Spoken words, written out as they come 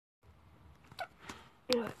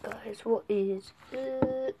Alright guys, what is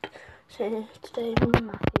it? So today me and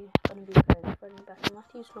Matthew are going to be playing friendly battle.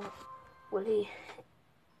 Matthew's not, well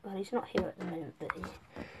he's not here at the moment, but he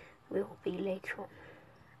will be later on.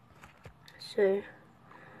 So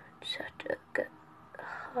just have to get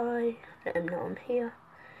hi, let him know I'm here.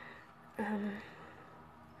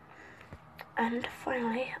 And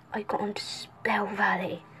finally I got onto Spell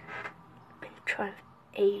Valley. I've been trying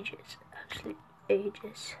for ages, absolute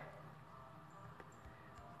ages.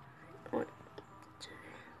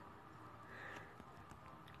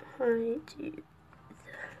 I do the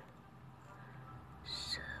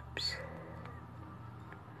subs.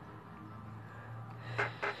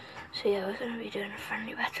 So yeah, we're going to be doing a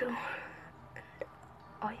friendly battle, and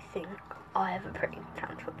I think I have a pretty good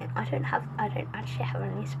chance of it. I don't actually have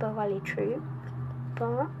any Spell Valley troops, but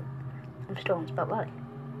I'm still on Spell Valley.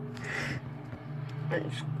 I'm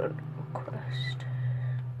just going to request.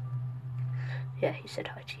 Yeah, he said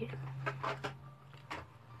hi to you,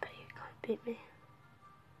 but you can't beat me.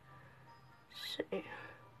 So,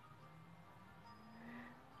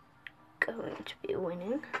 going to be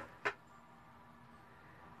winning.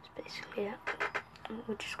 That's basically it.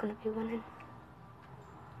 We're just going to be winning.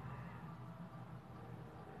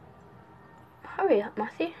 Hurry up,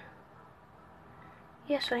 Matthew.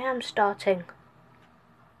 Yes, I am starting.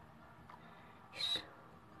 Yes.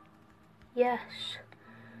 Yes.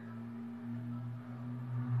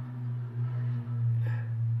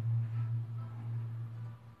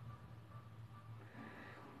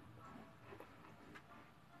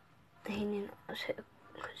 He knew I was here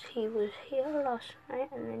because he was here last night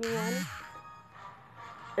and then he won.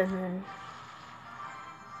 And then,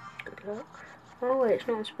 good luck. Oh wait, it's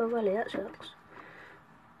not on Spell Valley, that sucks.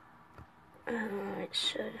 Alright,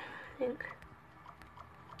 so I think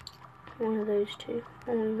one of those two.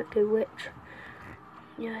 I'm gonna go witch.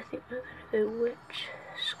 Yeah, I think we're gonna go witch.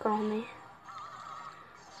 Scarmy.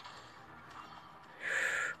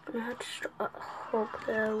 Gonna have to start a hog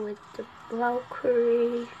there with the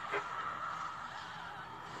Valkyrie.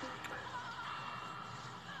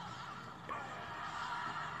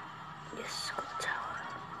 Yes, got the tower.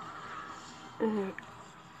 Alright.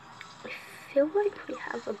 I feel like we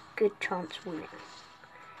have a good chance of winning.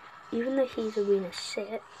 Even though he's arena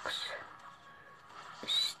 6, I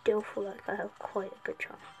still feel like I have quite a good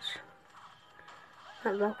chance.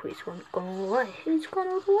 That Valkyrie's gone all the way. He's gone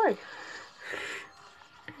all the way.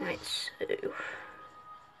 Right, so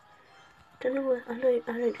don't know what, I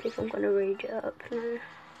don't think I'm gonna rage it up, no.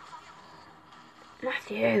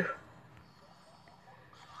 Matthew!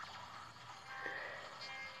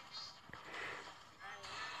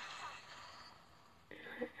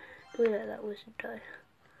 We'll let that wizard die.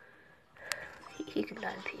 He can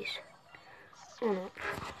die in peace. Or not.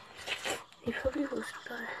 He probably wants to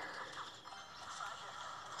die.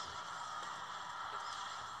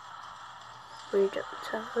 Rage up the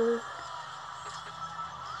tower.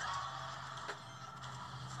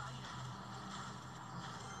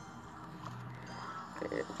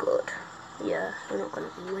 Oh god. Yeah, we're not going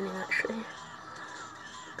to be winning actually.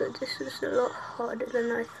 But this is a lot harder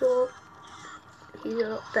than I thought. He's a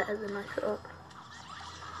lot better than I thought.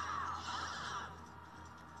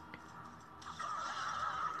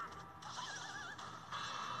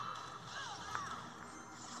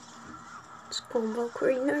 Spawn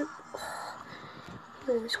Valkyrie, no. Oh,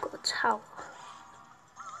 he almost got a tower.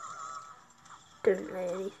 Don't lay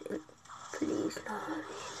anything. Please, no.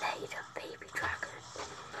 He laid a baby dragon.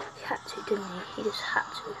 He had to, didn't he? He just had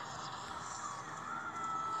to.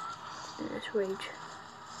 And let's rage.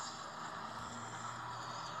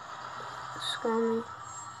 Scarmy.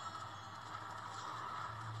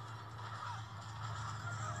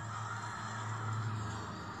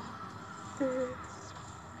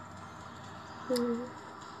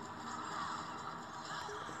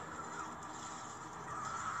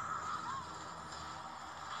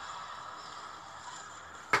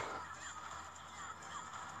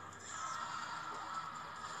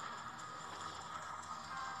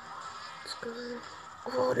 Let's go.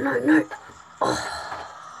 Oh, no, no. Oh.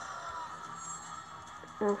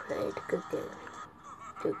 Okay, good game.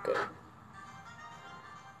 Good game.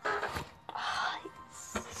 Oh,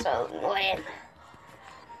 it's so annoying.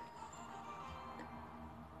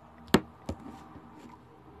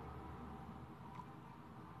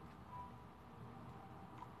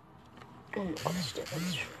 Oh my god,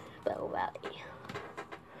 it's Spell Valley.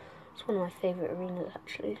 It's one of my favourite arenas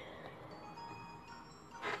actually.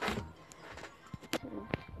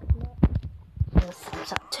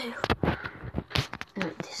 Thumbs up too.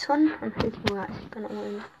 And this one, I'm hoping we're actually going to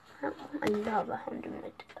win. That one, I love 100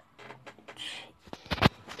 mid.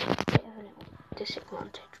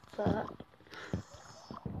 disadvantage, but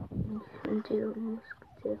you can do a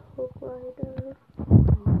musketeer hog rider,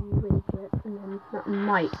 and rage it, and then that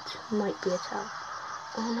might be a tell.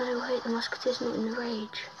 Oh no, wait, the musketeer's not in the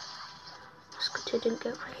rage. Musketeer didn't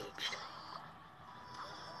get raged.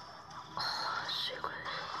 Oh, so close.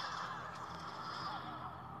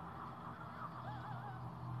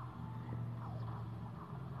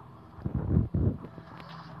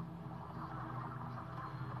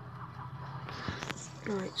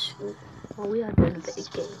 Right, so, well, we are doing a bit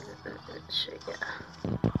of gaming at the moment, so yeah.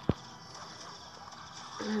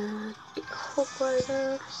 Get a hog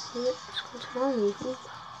rider. Yep, skeleton army. Ooh.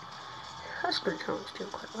 That skeleton army's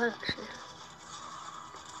doing quite well, actually.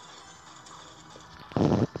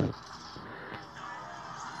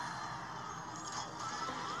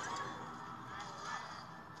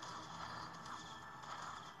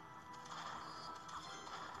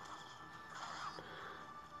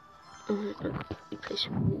 We place a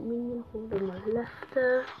minion horde on my left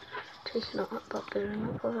there. Taking it up there, and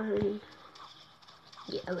I'll probably...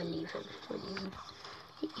 Yeah, we'll leave him.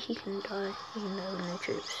 He can die, even though no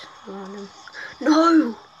troops around him.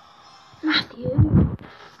 No! Matthew!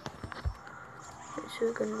 Right, so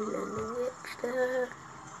we're gonna learn the witch there.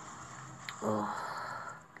 Oh,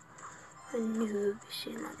 I knew we'd be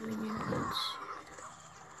seeing that minion hunt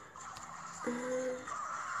soon.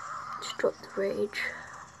 Let's drop the rage.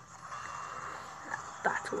 That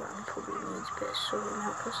battle round probably needs a bit of sorting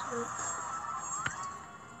out, doesn't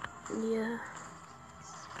it? Yeah.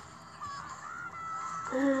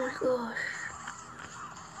 Oh my gosh.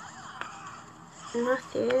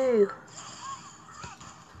 Matthew.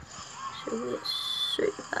 So we are so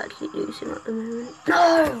badly losing at the moment.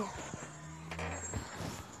 No!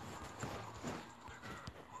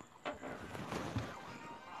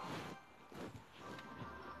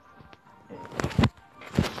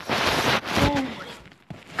 Oh my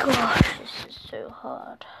gosh, this is so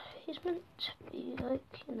hard. He's meant to be like,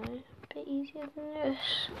 you know, a bit easier than this.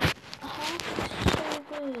 Oh, it's so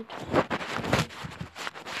weird.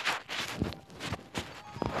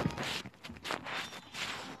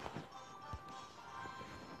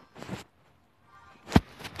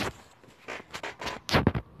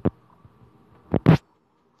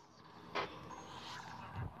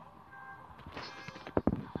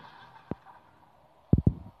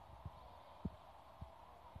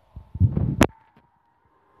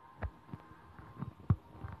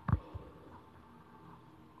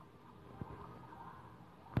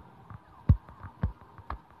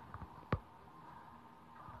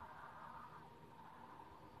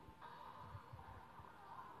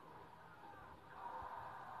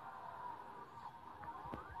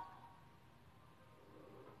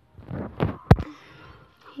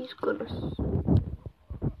 He's gonna...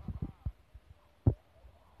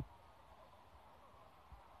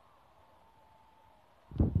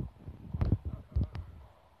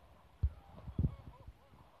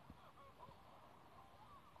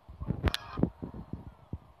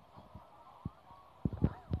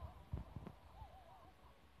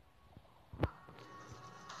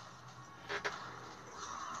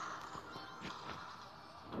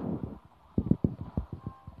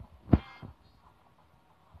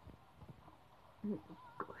 Oh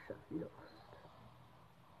gosh, I've lost.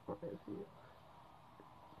 I've lost.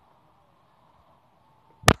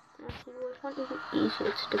 Matthew, I find it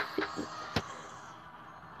easier to defeat.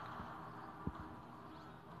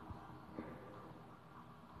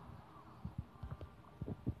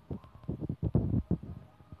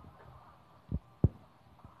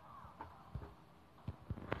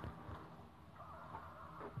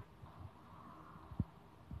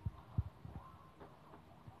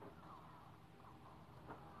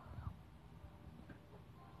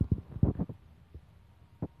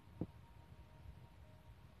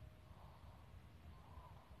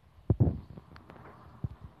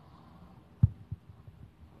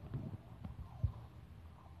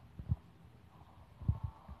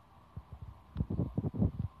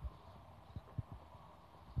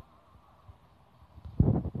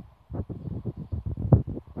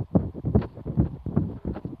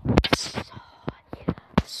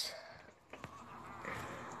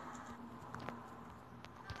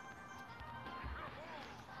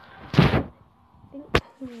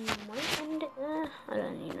 Might end it there. I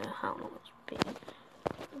don't even know how long it's been.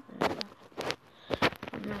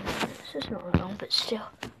 This is not long, but still,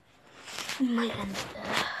 we might end it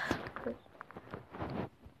there.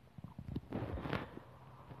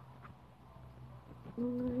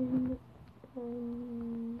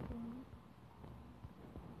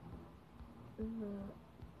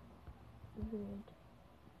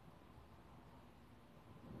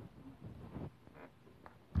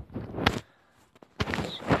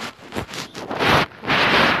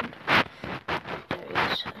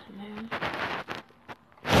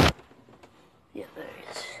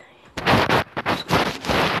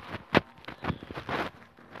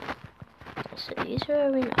 these are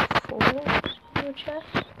arena 4s in your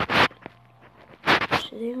chest.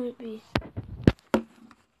 So they won't be.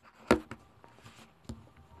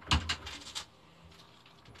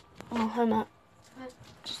 Oh, hi Matt.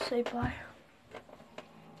 Just say bye.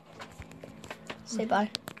 Say bye.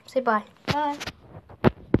 Say bye. Bye.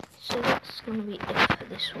 So that's gonna be it for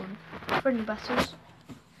this one. Friendly battles.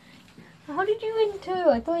 How did you win 2?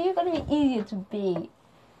 I thought you were gonna be easier to beat.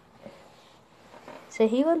 So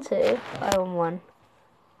he won 2, I won 1.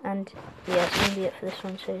 And yeah, it's gonna be it for this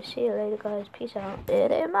one. So see you later guys. Peace out.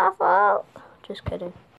 It ain't my fault. Just kidding.